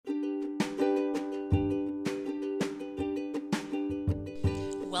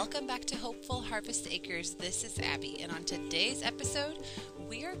Welcome back to Hopeful Harvest Acres. This is Abby, and on today's episode,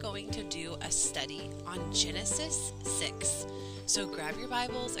 we are going to do a study on Genesis 6. So grab your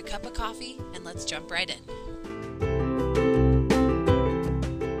Bibles, a cup of coffee, and let's jump right in.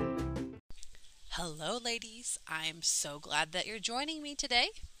 Hello, ladies. I'm so glad that you're joining me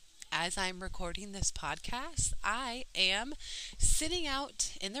today. As I'm recording this podcast, I am sitting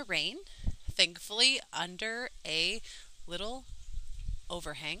out in the rain, thankfully under a little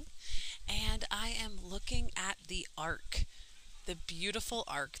overhang, and I am looking at the ark, the beautiful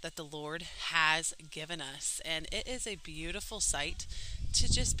ark that the Lord has given us. And it is a beautiful sight to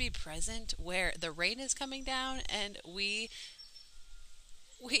just be present where the rain is coming down and we're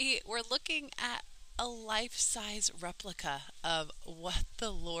looking at a life-size replica of what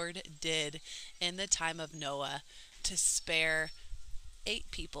the Lord did in the time of Noah to spare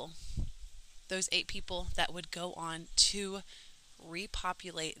 8 people. Those 8 people that would go on to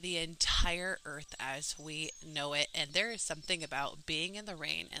repopulate the entire earth as we know it. And there is something about being in the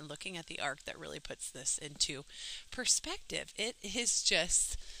rain and looking at the ark that really puts this into perspective.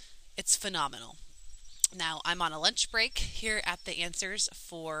 It's phenomenal. Now, I'm on a lunch break here at the Answers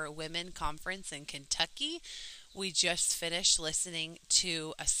for Women conference in Kentucky. We just finished listening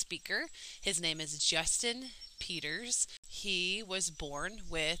to a speaker. His name is Justin Peters. He was born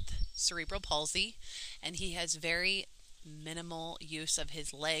with cerebral palsy, and he has very minimal use of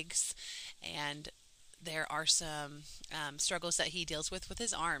his legs, and there are some struggles that he deals with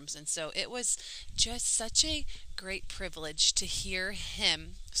his arms. And so it was just such a great privilege to hear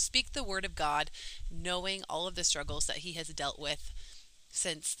him speak the word of God, knowing all of the struggles that he has dealt with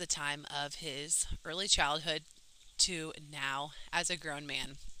since the time of his early childhood to now as a grown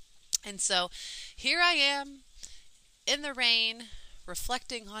man. And so here I am in the rain,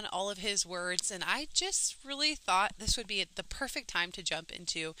 reflecting on all of his words, and I just really thought this would be the perfect time to jump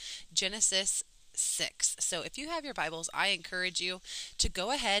into Genesis 6. So if you have your Bibles, I encourage you to go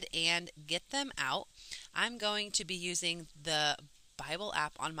ahead and get them out. I'm going to be using the Bible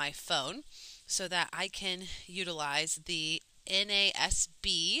app on my phone so that I can utilize the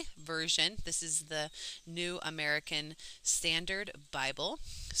NASB version. This is the New American Standard Bible.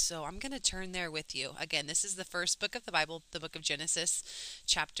 So I'm going to turn there with you. Again, this is the first book of the Bible, the book of Genesis,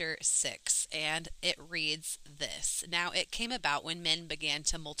 chapter 6, and it reads this. Now it came about when men began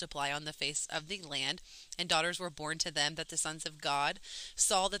to multiply on the face of the land, and daughters were born to them, that the sons of God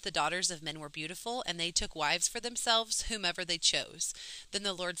saw that the daughters of men were beautiful, and they took wives for themselves, whomever they chose. Then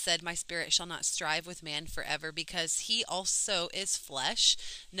the Lord said, My spirit shall not strive with man forever, because he also is flesh.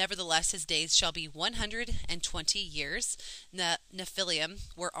 Nevertheless, his days shall be 120 years. Nephilim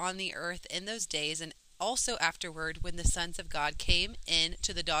were on the earth in those days, and also afterward, when the sons of God came in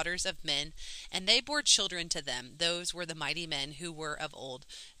to the daughters of men, and they bore children to them. Those were the mighty men who were of old,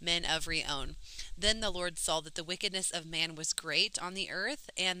 men of renown. Then the Lord saw that the wickedness of man was great on the earth,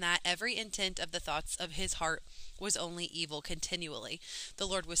 and that every intent of the thoughts of his heart was only evil continually. The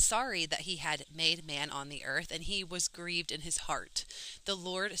Lord was sorry that he had made man on the earth, and he was grieved in his heart. The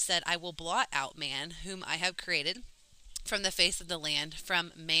Lord said, I will blot out man, whom I have created, from the face of the land,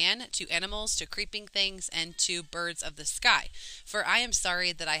 from man to animals to creeping things and to birds of the sky, for I am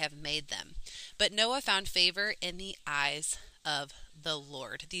sorry that I have made them. But Noah found favor in the eyes of the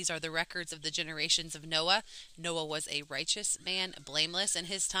Lord. These are the records of the generations of Noah. Noah was a righteous man, blameless in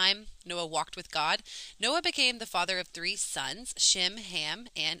his time. Noah walked with God. Noah became the father of 3 sons, Shem, Ham,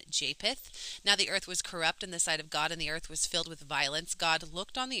 and Japheth. Now the earth was corrupt in the sight of God, and the earth was filled with violence. God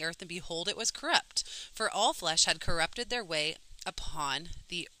looked on the earth, and behold, it was corrupt, for all flesh had corrupted their way upon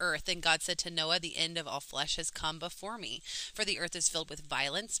the earth. And God said to Noah, the end of all flesh has come before me, for the earth is filled with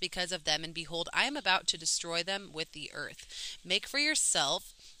violence because of them, and behold, I am about to destroy them with the earth. Make for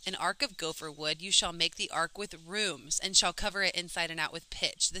yourself an ark of gopher wood. You shall make the ark with rooms, and shall cover it inside and out with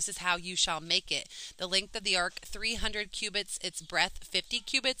pitch. This is how you shall make it. The length of the ark 300 cubits, its breadth 50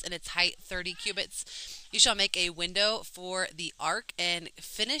 cubits, and its height 30 cubits. You shall make a window for the ark, and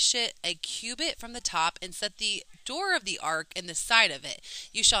finish it a cubit from the top, and set the door of the ark in the side of it.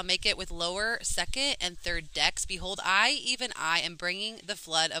 You shall make it with lower, second, and third decks. Behold, I, even I, am bringing the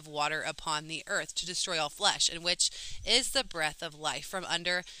flood of water upon the earth to destroy all flesh, in which is the breath of life from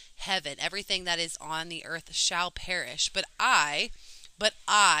under heaven. Everything that is on the earth shall perish, but I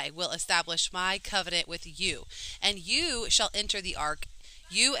will establish my covenant with you, and you shall enter the ark,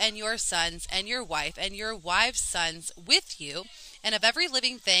 you and your sons and your wife and your wife's sons with you, and of every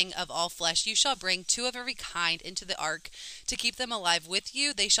living thing of all flesh you shall bring 2 of every kind into the ark to keep them alive with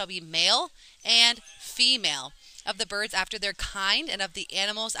you. They shall be male and female. of the birds after their kind, and of the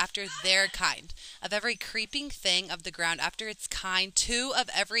animals after their kind, of every creeping thing of the ground after its kind, 2 of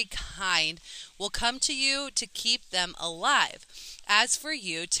every kind will come to you to keep them alive. As for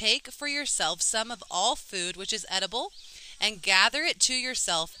you, take for yourself some of all food which is edible, and gather it to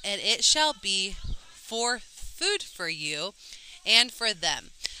yourself, and it shall be for food for you and for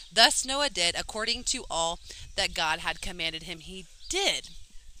them. Thus Noah did according to all that God had commanded him. He did.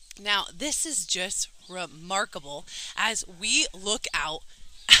 Now, this is just remarkable as we look out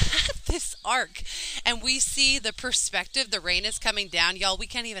at this ark and we see the perspective. The rain is coming down. Y'all, we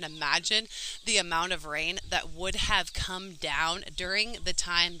can't even imagine the amount of rain that would have come down during the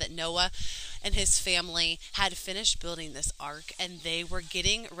time that Noah and his family had finished building this ark, and they were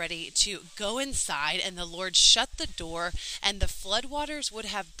getting ready to go inside, and the Lord shut the door and the floodwaters would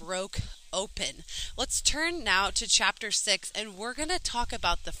have broke open. Let's turn now to chapter 6, and we're going to talk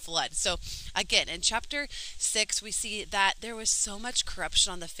about the flood. So again, in chapter 6, we see that there was so much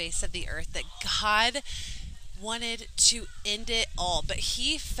corruption on the face of the earth that God wanted to end it all, but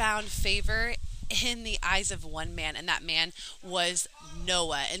he found favor in the eyes of one man, and that man was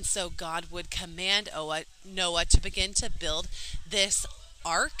Noah. And so God would command Noah to begin to build this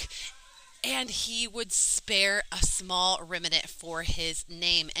ark, and he would spare a small remnant for his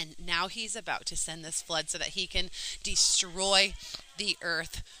name. And now he's about to send this flood so that he can destroy the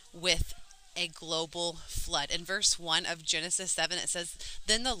earth with a global flood. In verse 1 of Genesis 7, it says,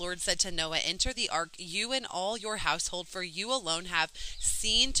 "Then the Lord said to Noah, enter the ark, you and all your household, for you alone have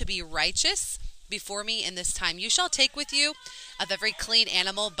seen to be righteous before me in this time. You shall take with you of every clean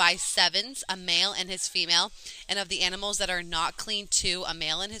animal by sevens, a male and his female, and of the animals that are not clean, 2, a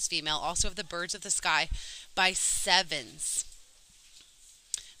male and his female, also of the birds of the sky by sevens,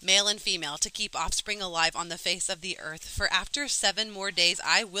 male and female, to keep offspring alive on the face of the earth. For after 7 more days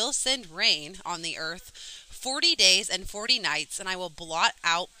I will send rain on the earth, 40 days and 40 nights, and I will blot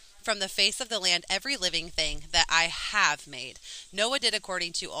out from the face of the land every living thing that I have made." Noah did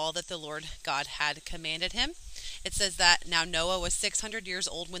according to all that the Lord God had commanded him. It says that now Noah was 600 years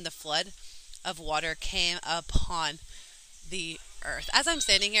old when the flood of water came upon the earth. As I'm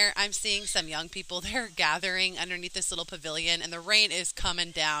standing here, I'm seeing some young people. They're gathering underneath this little pavilion, and the rain is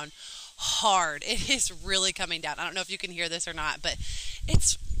coming down hard. It is really coming down. I don't know if you can hear this or not, but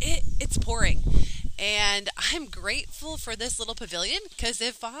it's pouring. And I'm grateful for this little pavilion, because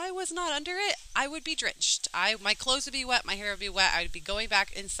if I was not under it, I would be drenched. My clothes would be wet, my hair would be wet. I would be going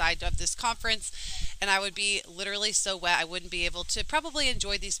back inside of this conference, and I would be literally so wet I wouldn't be able to probably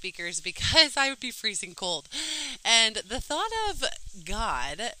enjoy these speakers because I would be freezing cold. And the thought of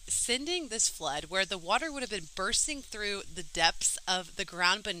God sending this flood where the water would have been bursting through the depths of the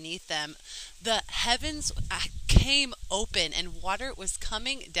ground beneath them, the heavens came open and water was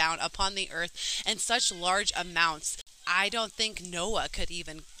coming down upon the earth in such large amounts. I don't think Noah could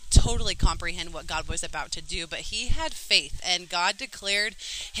even totally comprehend what God was about to do, but he had faith, and God declared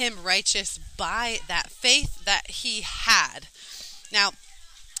him righteous by that faith that he had. Now,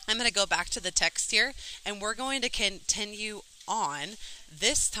 I'm going to go back to the text here, and we're going to continue on.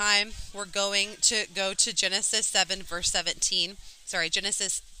 This time, we're going to go to Genesis 7, verse 17.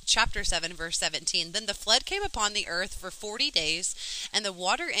 Genesis chapter 7, verse 17. "Then the flood came upon the earth for 40 days, and the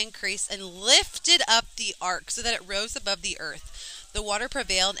water increased and lifted up the ark so that it rose above the earth. The water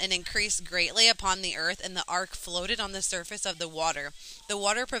prevailed and increased greatly upon the earth, and the ark floated on the surface of the water. The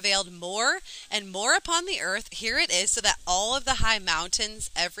water prevailed more and more upon the earth," here it is, "so that all of the high mountains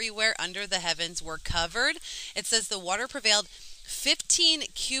everywhere under the heavens were covered." It says the water prevailed 15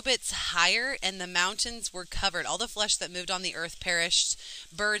 cubits higher, and the mountains were covered. All the flesh that moved on the earth perished,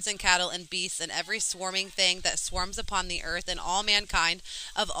 birds and cattle and beasts, and every swarming thing that swarms upon the earth, and all mankind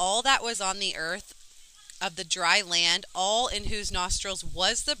of all that was on the earth of the dry land, all in whose nostrils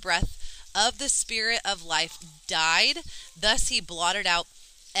was the breath of the Spirit of life, died. Thus he blotted out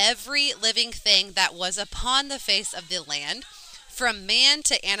every living thing that was upon the face of the land, from man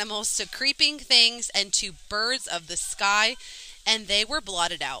to animals to creeping things and to birds of the sky, and they were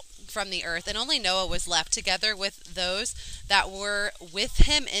blotted out from the earth. And only Noah was left, together with those that were with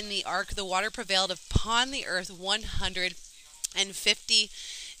him in the ark. The water prevailed upon the earth 150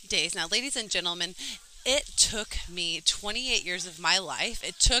 days. Now, ladies and gentlemen, it took me 28 years of my life.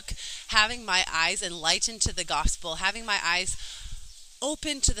 It took having my eyes enlightened to the gospel, having my eyes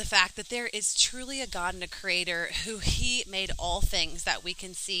open to the fact that there is truly a God and a creator who he made all things that we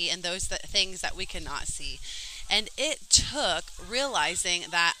can see and those things that we cannot see. And it took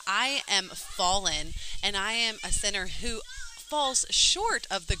realizing that I am fallen and I am a sinner who falls short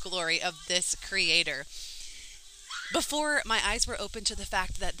of the glory of this creator. Before my eyes were open to the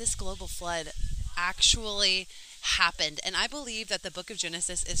fact that this global flood actually happened. And I believe that the book of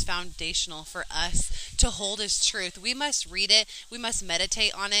Genesis is foundational for us to hold as truth. We must read it. We must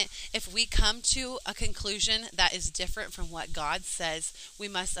meditate on it. If we come to a conclusion that is different from what God says, we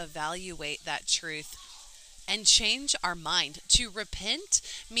must evaluate that truth and change our mind. To repent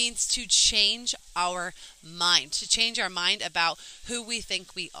means to change our mind, about who we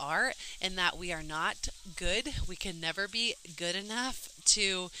think we are and that we are not good. We can never be good enough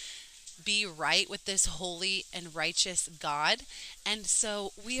to be right with this holy and righteous God. And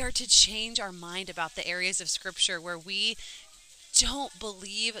so we are to change our mind about the areas of Scripture where we don't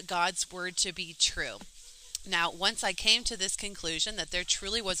believe God's word to be true. Now, once I came to this conclusion that there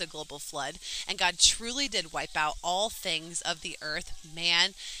truly was a global flood and God truly did wipe out all things of the earth,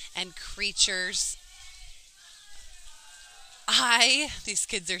 man and creatures, these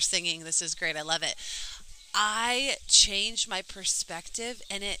kids are singing. This is great. I love it. I changed my perspective,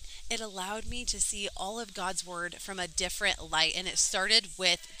 and it allowed me to see all of God's word from a different light. And it started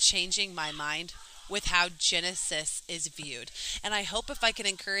with changing my mind with how Genesis is viewed. And I hope if I can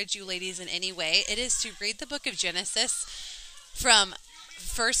encourage you ladies in any way, it is to read the book of Genesis from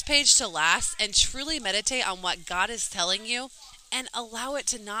first page to last and truly meditate on what God is telling you and allow it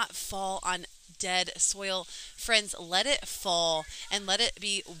to not fall on dead soil. Friends, let it fall and let it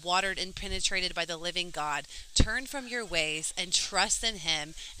be watered and penetrated by the living God. Turn from your ways and trust in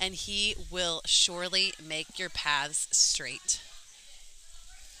Him, and He will surely make your paths straight.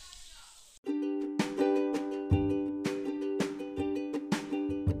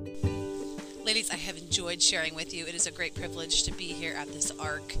 Ladies, I have enjoyed sharing with you. It is a great privilege to be here at this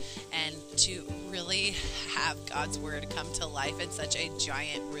Ark and to really have God's word come to life in such a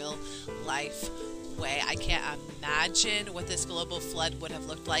giant, real life way. I can't imagine what this global flood would have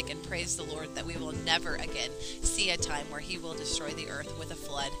looked like, and praise the Lord that we will never again see a time where He will destroy the earth with a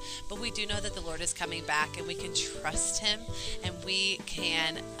flood. But we do know that the Lord is coming back, and we can trust Him, and we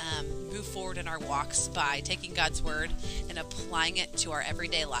can move forward in our walks by taking God's word and applying it to our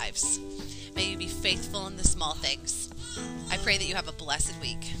everyday lives. May you be faithful in the small things. I pray that you have a blessed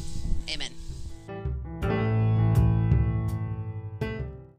week.